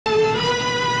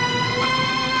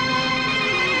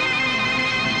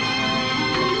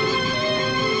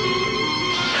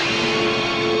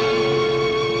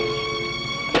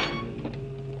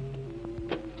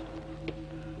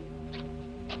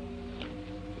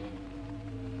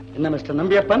என்ன மிஸ்டர்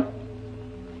நம்பியப்பன்,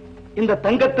 இந்த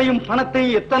தங்கத்தையும்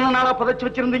பணத்தையும் எத்தனை நாளா புதைச்சு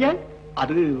வச்சிருந்தீங்க?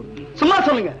 அது சும்மா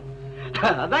சொல்லுங்க.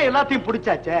 அதான் எல்லாத்தையும்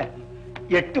பிடிச்சாச்சே.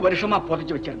 8 வருஷமா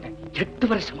புதைச்சு வச்சிருந்தேன். 8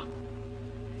 வருஷமா?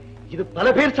 இது பல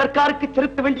பேர் சர்க்காருக்கு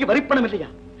செலுத்த வேண்டிய வரிப்பணம் இல்லையா?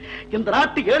 இந்த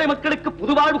நாட்டு ஏழை மக்களுக்கு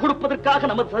புதுவாழ்வு கொடுப்பதற்காக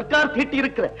நமது சர்க்கார் தீட்டி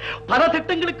இருக்கிற பல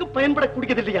திட்டங்களுக்கு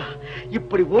பயன்படக்கூடியது இல்லையா?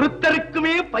 இப்படி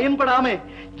ஒருத்தருக்குமே பயன்படாம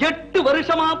 8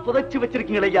 வருஷமா புதைச்சு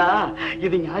வச்சிருக்கீங்களையா?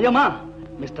 இது நியாயமா?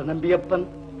 மிஸ்டர் நம்பியப்பன்,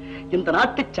 இந்த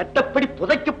நாட்டு சட்டப்படி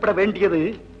புதைக்கப்பட வேண்டியது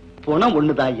பணம்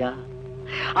ஒண்ணுதாயா.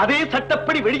 அதே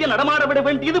சட்டப்படி வெளியே நடமாட விட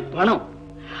வேண்டியது பணம்.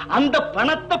 அந்த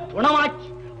பணத்தை பணமாக்கி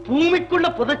பூமிக்குள்ள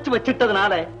புதைச்சு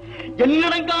வச்சிட்டதுனால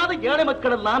எண்ணடங்காத ஏழை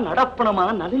மக்கள் எல்லாம் நடப்பணமா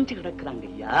நலிஞ்சு கிடக்குறாங்க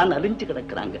ஐயா, நலிஞ்சு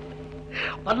கிடக்குறாங்க.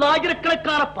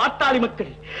 பல்லாயிரக்கணக்கான பாட்டாளி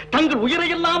மக்கள் தங்கள்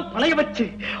உயிரையெல்லாம் பணைய வச்சு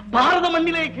பாரத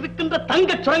மண்ணிலே இருக்கின்ற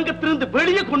தங்க சுரங்கத்திலிருந்து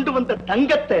வெளியே கொண்டு வந்த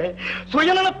தங்கத்தை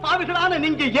சுயநல பாவிகளான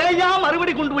நீங்க ஏயா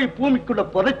மறுபடி கொண்டு போய் பூமிக்குள்ள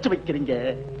புதைச்சு வைக்கிறீங்க?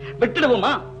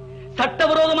 வெட்டிடுவோமா?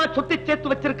 சட்டவிரோதமா சொத்தை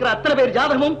சேர்த்து வச்சிருக்கிற அத்தனை பேர்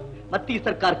ஜாதகமும் மத்திய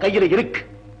சர்க்கார் கையில இருக்கு.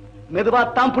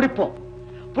 மெதுவாத்தான் பிடிப்போம்.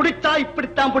 பிடிச்சா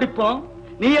இப்படித்தான் பிடிப்போம்.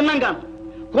 நீ என்னங்க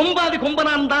கொம்பாதி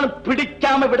கொம்பனா இருந்தாலும்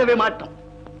பிடிக்காம விடவே மாட்டோம்.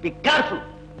 Be careful.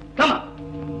 Come on.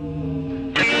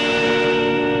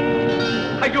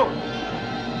 ஐயோ,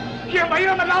 என்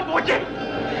வைரம் எல்லாம் போச்சு.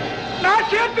 நான்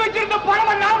சேர்த்து வச்சிருந்த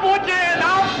பணம் எல்லாம் போச்சு.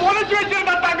 நான் புதைச்சு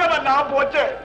வச்சிருந்த தங்கம் எல்லாம் போச்சு.